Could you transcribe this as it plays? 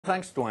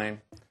Thanks, Dwayne.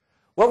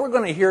 What we're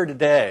going to hear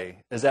today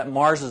is that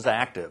Mars is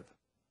active.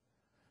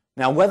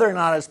 Now, whether or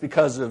not it's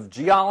because of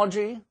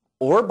geology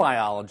or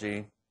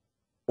biology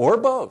or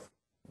both,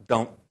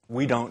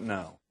 we don't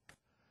know.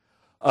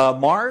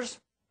 Mars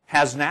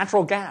has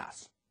natural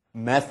gas,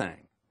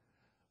 methane,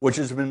 which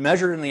has been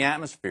measured in the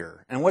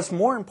atmosphere. And what's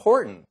more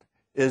important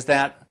is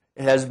that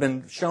it has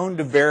been shown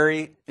to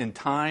vary in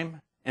time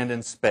and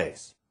in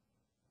space.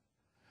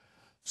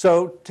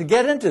 So to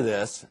get into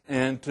this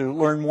and to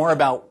learn more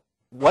about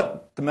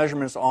what the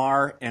measurements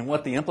are and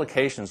what the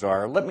implications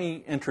are, let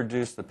me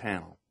introduce the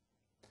panel.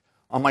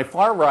 On my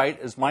far right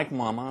is Mike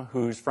Mumma,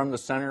 who's from the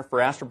Center for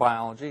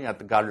Astrobiology at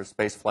the Goddard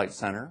Space Flight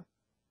Center.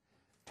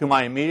 To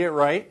my immediate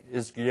right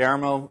is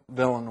Guillermo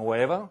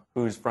Villanueva,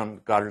 who's from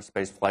the Goddard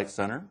Space Flight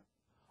Center.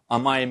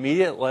 On my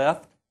immediate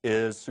left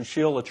is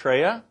Sushil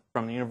Latreya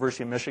from the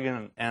University of Michigan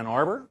in Ann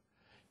Arbor.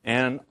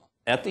 And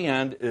at the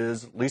end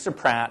is Lisa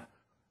Pratt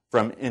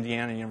from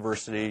Indiana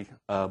University,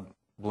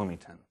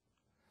 Bloomington.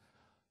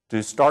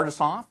 To start us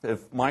off,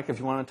 Mike, if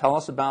you want to tell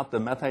us about the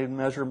methane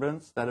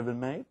measurements that have been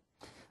made.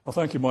 Well,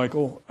 thank you,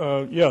 Michael.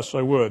 Yes,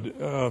 I would.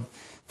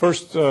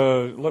 First,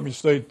 let me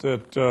state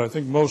that I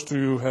think most of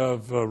you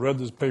have read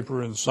this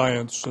paper in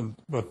Science,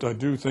 but I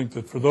do think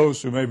that for those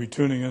who may be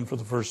tuning in for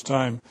the first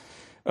time,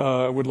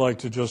 I would like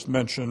to just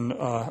mention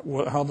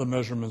how the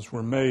measurements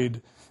were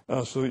made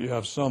so that you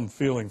have some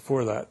feeling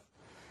for that.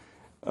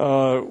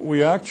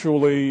 We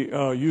actually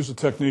use a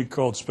technique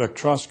called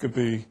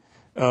spectroscopy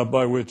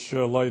by which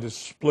light is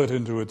split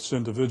into its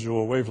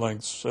individual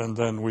wavelengths, and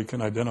then we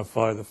can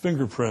identify the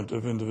fingerprint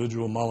of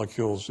individual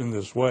molecules in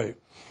this way.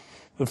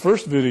 The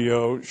first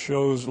video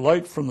shows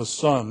light from the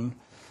sun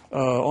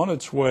on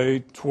its way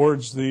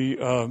towards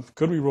the,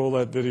 could we roll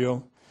that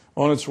video?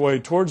 On its way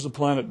towards the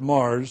planet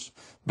Mars,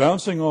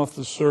 bouncing off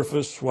the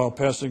surface while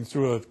passing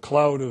through a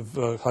cloud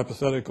of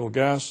hypothetical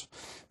gas,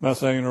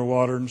 methane or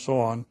water and so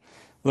on,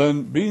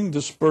 then being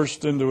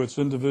dispersed into its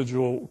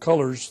individual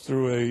colors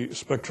through a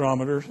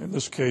spectrometer. In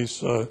this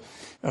case,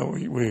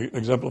 we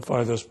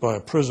exemplify this by a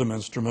prism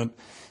instrument.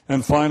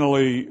 And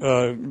finally,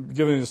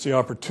 giving us the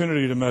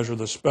opportunity to measure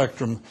the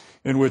spectrum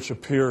in which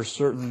appear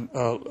certain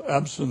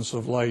absence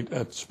of light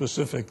at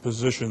specific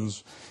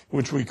positions,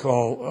 which we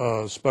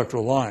call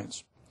spectral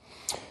lines.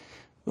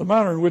 The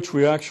manner in which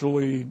we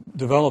actually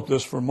develop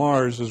this for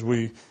Mars is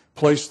we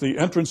place the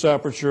entrance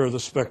aperture of the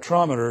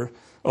spectrometer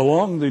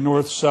along the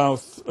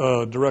north-south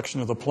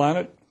direction of the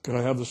planet. Could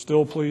I have the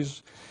still,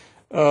 please?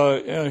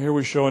 And here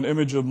we show an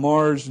image of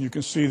Mars, and you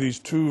can see these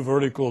two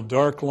vertical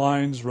dark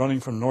lines running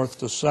from north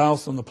to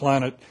south on the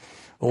planet.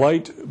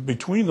 Light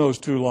between those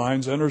two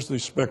lines enters the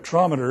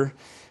spectrometer,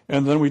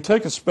 and then we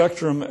take a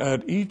spectrum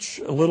at each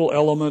little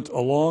element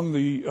along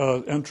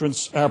the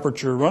entrance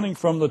aperture, running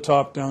from the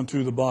top down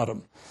to the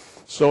bottom.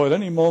 So at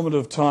any moment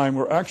of time,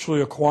 we're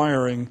actually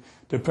acquiring,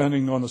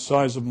 depending on the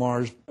size of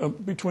Mars,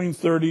 between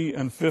 30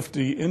 and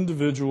 50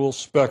 individual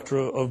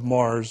spectra of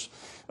Mars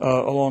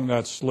along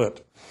that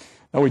slit.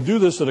 Now we do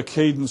this at a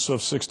cadence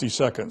of 60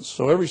 seconds.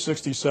 So every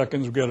 60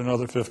 seconds we get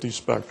another 50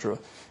 spectra.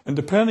 And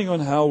depending on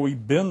how we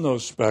bin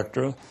those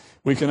spectra,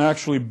 we can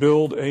actually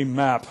build a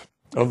map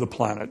of the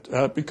planet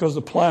because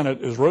the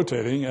planet is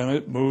rotating and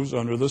it moves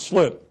under the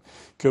slit.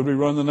 Could we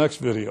run the next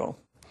video?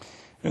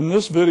 In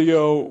this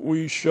video,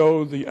 we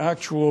show the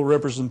actual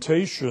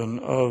representation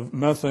of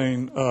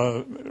methane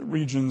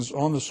regions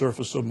on the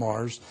surface of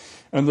Mars,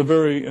 and the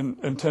very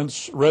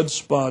intense red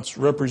spots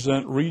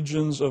represent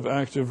regions of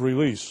active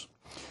release.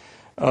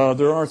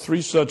 There are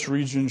 3 such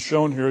regions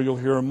shown here. You'll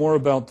hear more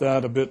about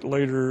that a bit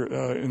later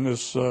in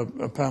this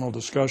panel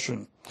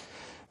discussion.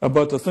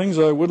 But the things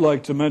I would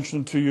like to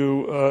mention to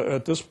you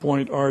at this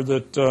point are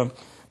that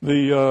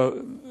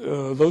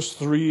those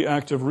 3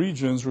 active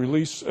regions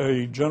release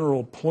a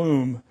general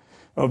plume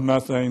of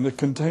methane that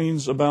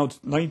contains about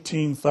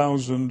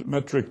 19,000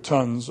 metric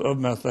tons of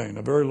methane,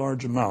 a very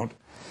large amount.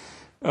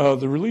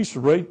 The release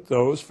rate,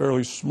 though, is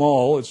fairly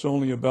small. It's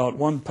only about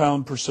 1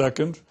 pound per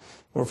second,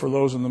 or for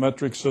those in the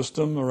metric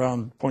system,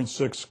 around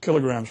 0.6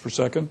 kilograms per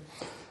second.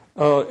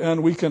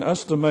 And we can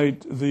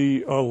estimate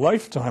the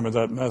lifetime of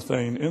that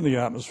methane in the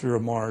atmosphere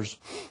of Mars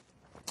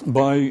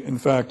by, in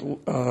fact,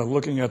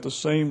 looking at the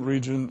same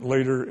region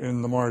later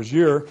in the Mars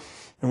year,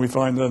 and we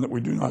find then that we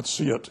do not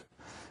see it.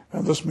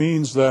 And this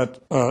means that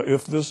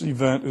if this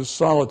event is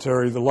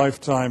solitary, the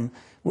lifetime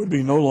would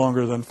be no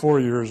longer than 4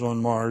 years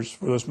on Mars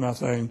for this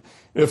methane.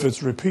 If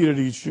it's repeated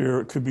each year,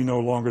 it could be no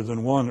longer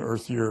than 1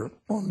 Earth year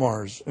on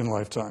Mars in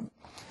lifetime.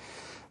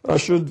 I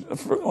should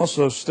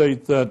also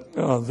state that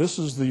this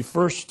is the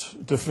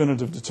first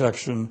definitive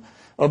detection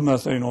of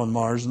methane on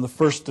Mars and the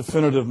first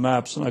definitive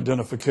maps and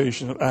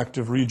identification of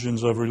active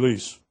regions of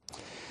release.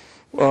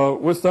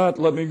 With that,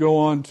 let me go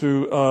on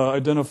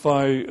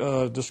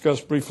to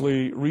discuss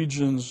briefly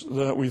regions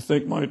that we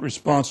think might be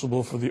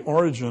responsible for the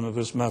origin of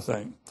this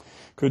methane.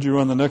 Could you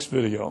run the next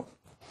video?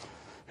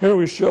 Here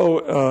we show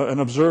an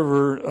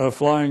observer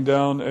flying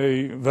down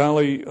a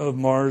valley of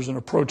Mars and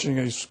approaching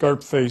a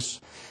scarp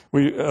face.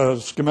 We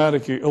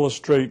schematically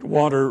illustrate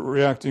water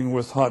reacting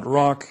with hot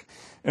rock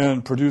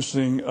and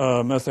producing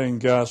methane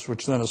gas,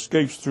 which then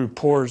escapes through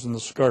pores in the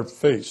scarp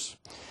face,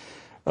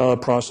 a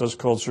process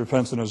called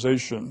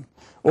serpentinization.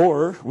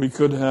 Or we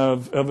could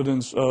have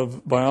evidence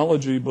of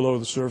biology below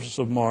the surface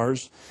of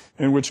Mars,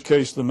 in which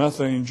case the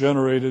methane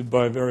generated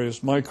by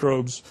various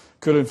microbes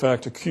could in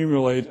fact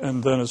accumulate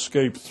and then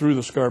escape through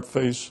the scarp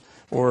face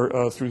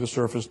or through the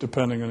surface,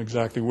 depending on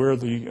exactly where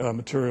the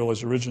material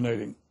is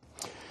originating.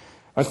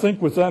 I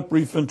think with that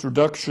brief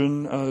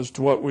introduction as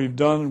to what we've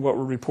done, what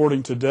we're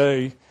reporting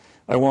today,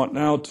 I want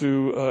now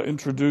to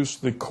introduce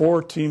the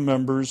core team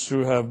members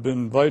who have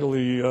been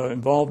vitally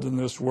involved in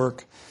this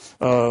work.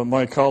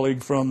 My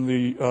colleague from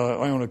the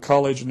Iona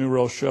College in New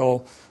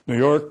Rochelle, New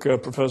York,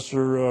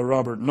 Professor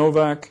Robert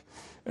Novak,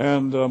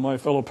 and my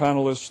fellow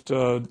panelist,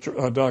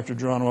 Dr.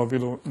 Geronimo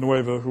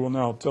Villanueva, who will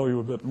now tell you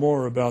a bit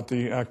more about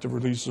the active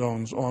release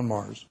zones on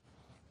Mars.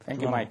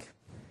 Thank you, Mike.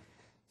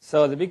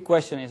 So the big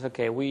question is,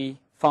 okay, we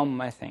found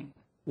methane.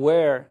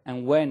 Where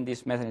and when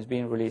this methane is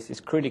being released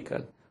is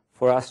critical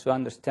for us to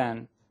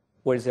understand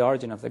where is the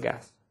origin of the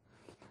gas.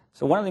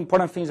 So one of the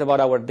important things about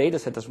our data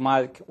set, as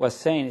Mike was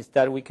saying, is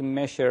that we can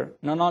measure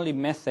not only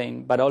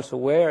methane, but also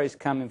where it's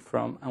coming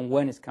from and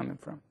when it's coming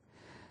from.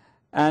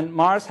 And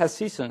Mars has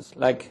seasons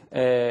like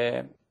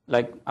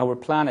our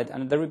planet,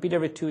 and they repeat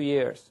every 2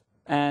 years.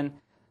 And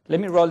let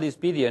me roll this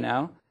video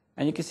now,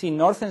 and you can see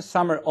northern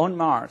summer on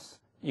Mars.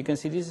 You can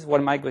see this is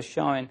what Mike was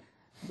showing.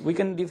 We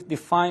can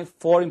define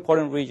 4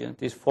 important regions,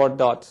 these 4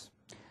 dots.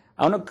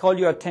 I want to call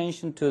your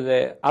attention to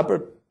the upper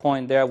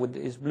point there with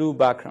this blue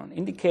background.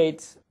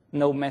 Indicates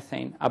no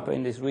methane up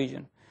in this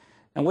region.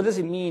 And what does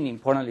it mean,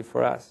 importantly,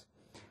 for us?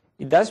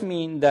 It does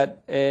mean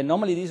that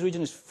normally this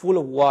region is full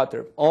of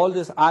water. All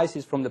this ice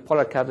is from the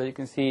polar cap that you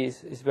can see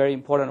is very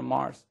important on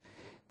Mars.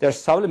 They're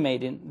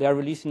sublimating. They're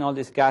releasing all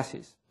these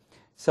gases.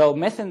 So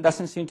methane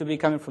doesn't seem to be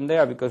coming from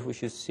there because we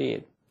should see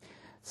it.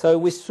 So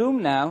if we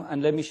zoom now,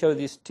 and let me show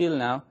this still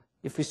now.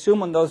 If we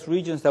zoom on those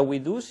regions that we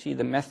do see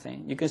the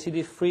methane, you can see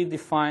the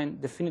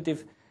predefined,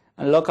 definitive,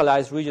 and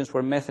localized regions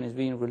where methane is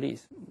being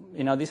released.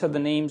 You know, these are the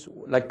names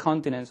like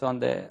continents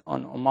on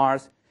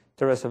Mars: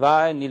 Terra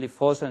Savae, Nili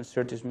Fossa, and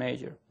Syrtis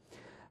Major.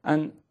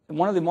 And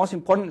one of the most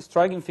important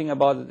striking thing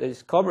about the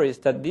discovery is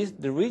that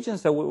the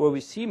regions where we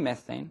see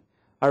methane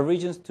are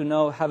regions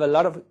have a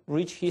lot of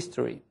rich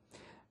history.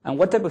 And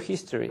what type of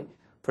history?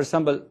 For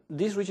example,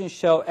 these regions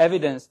show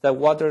evidence that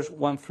waters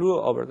once flew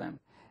over them.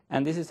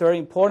 And this is very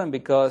important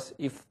because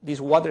if this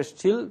water is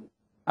still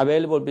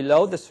available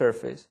below the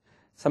surface,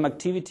 some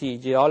activity,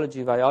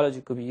 geology,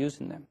 biology could be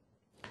used in them.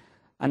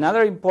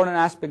 Another important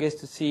aspect is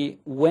to see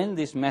when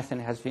this methane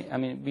has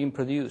been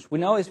produced. We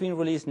know it's being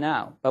released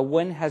now, but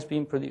when it has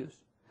been produced?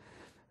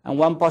 And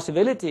one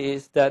possibility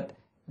is that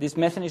this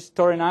methane is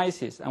stored in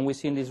ices, and we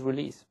see in this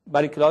release.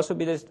 But it could also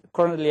be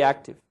currently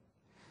active.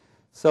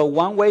 So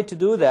one way to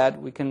do that,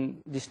 we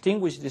can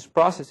distinguish these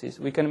processes.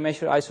 We can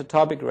measure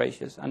isotopic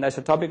ratios, and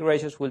isotopic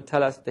ratios will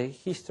tell us the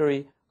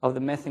history of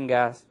the methane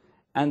gas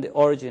and the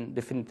origin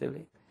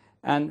definitively.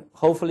 And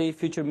hopefully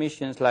future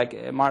missions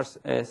like Mars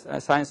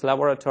Science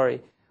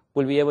Laboratory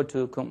will be able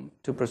to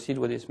proceed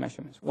with these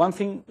measurements. One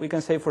thing we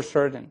can say for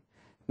certain,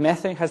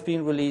 methane has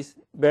been released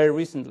very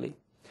recently,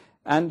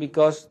 and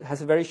because it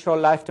has a very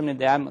short lifetime in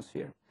the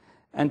atmosphere.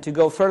 And to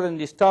go further in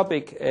this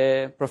topic,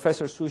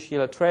 Professor Sushi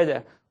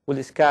Latreda will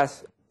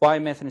discuss why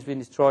methane is being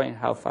destroyed and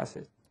how fast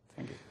it is.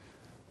 Thank you.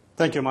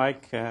 Thank you,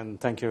 Mike, and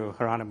thank you,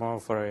 Geronimo,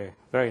 for a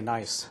very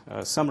nice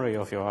summary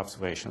of your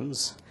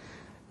observations.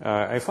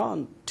 I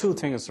found 2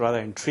 things rather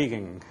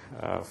intriguing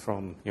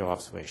from your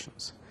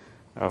observations.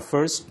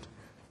 First,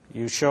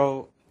 you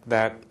show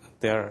that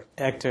there are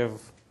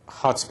active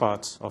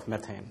hotspots of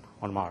methane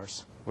on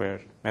Mars,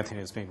 where methane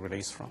is being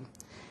released from.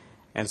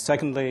 And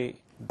secondly,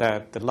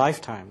 that the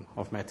lifetime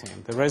of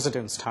methane, the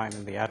residence time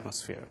in the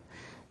atmosphere,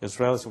 is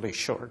relatively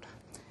short.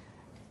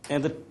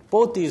 And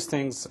both these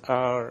things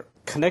are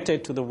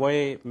connected to the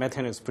way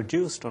methane is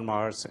produced on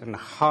Mars and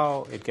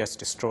how it gets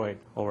destroyed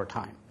over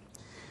time.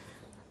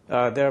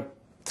 There are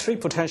 3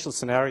 potential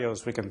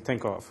scenarios we can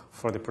think of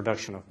for the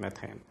production of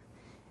methane.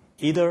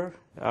 Either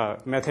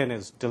methane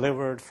is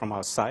delivered from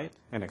outside,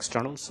 an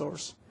external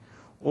source,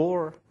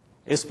 or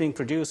it's being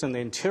produced in the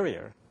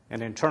interior,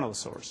 an internal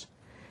source.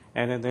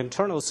 And in the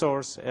internal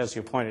source, as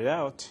you pointed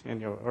out in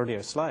your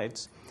earlier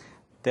slides,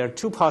 there are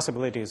 2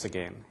 possibilities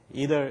again.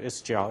 Either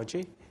it's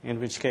geology, in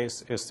which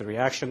case it's the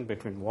reaction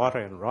between water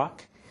and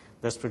rock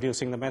that's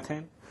producing the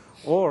methane,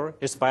 or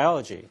it's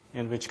biology,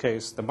 in which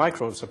case the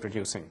microbes are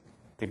producing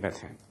the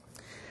methane.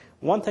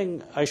 One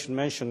thing I should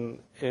mention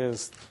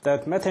is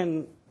that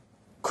methane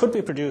could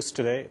be produced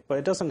today, but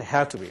it doesn't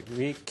have to be.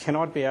 We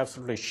cannot be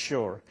absolutely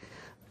sure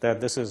that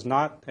this is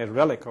not a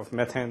relic of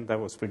methane that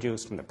was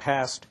produced in the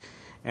past,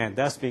 and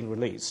that's being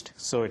released.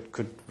 So it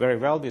could very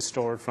well be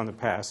stored from the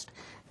past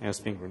and it's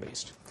being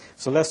released.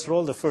 So let's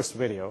roll the first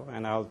video,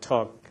 and I'll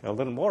talk a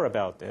little more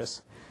about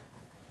this.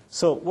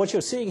 So what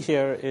you're seeing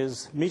here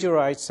is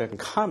meteorites and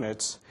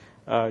comets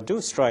do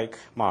strike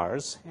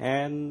Mars,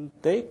 and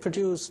they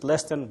produce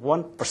less than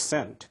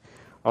 1%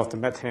 of the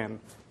methane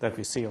that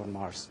we see on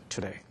Mars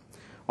today.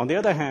 On the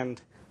other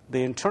hand,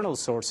 the internal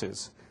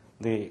sources,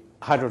 the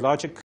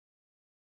hydrologic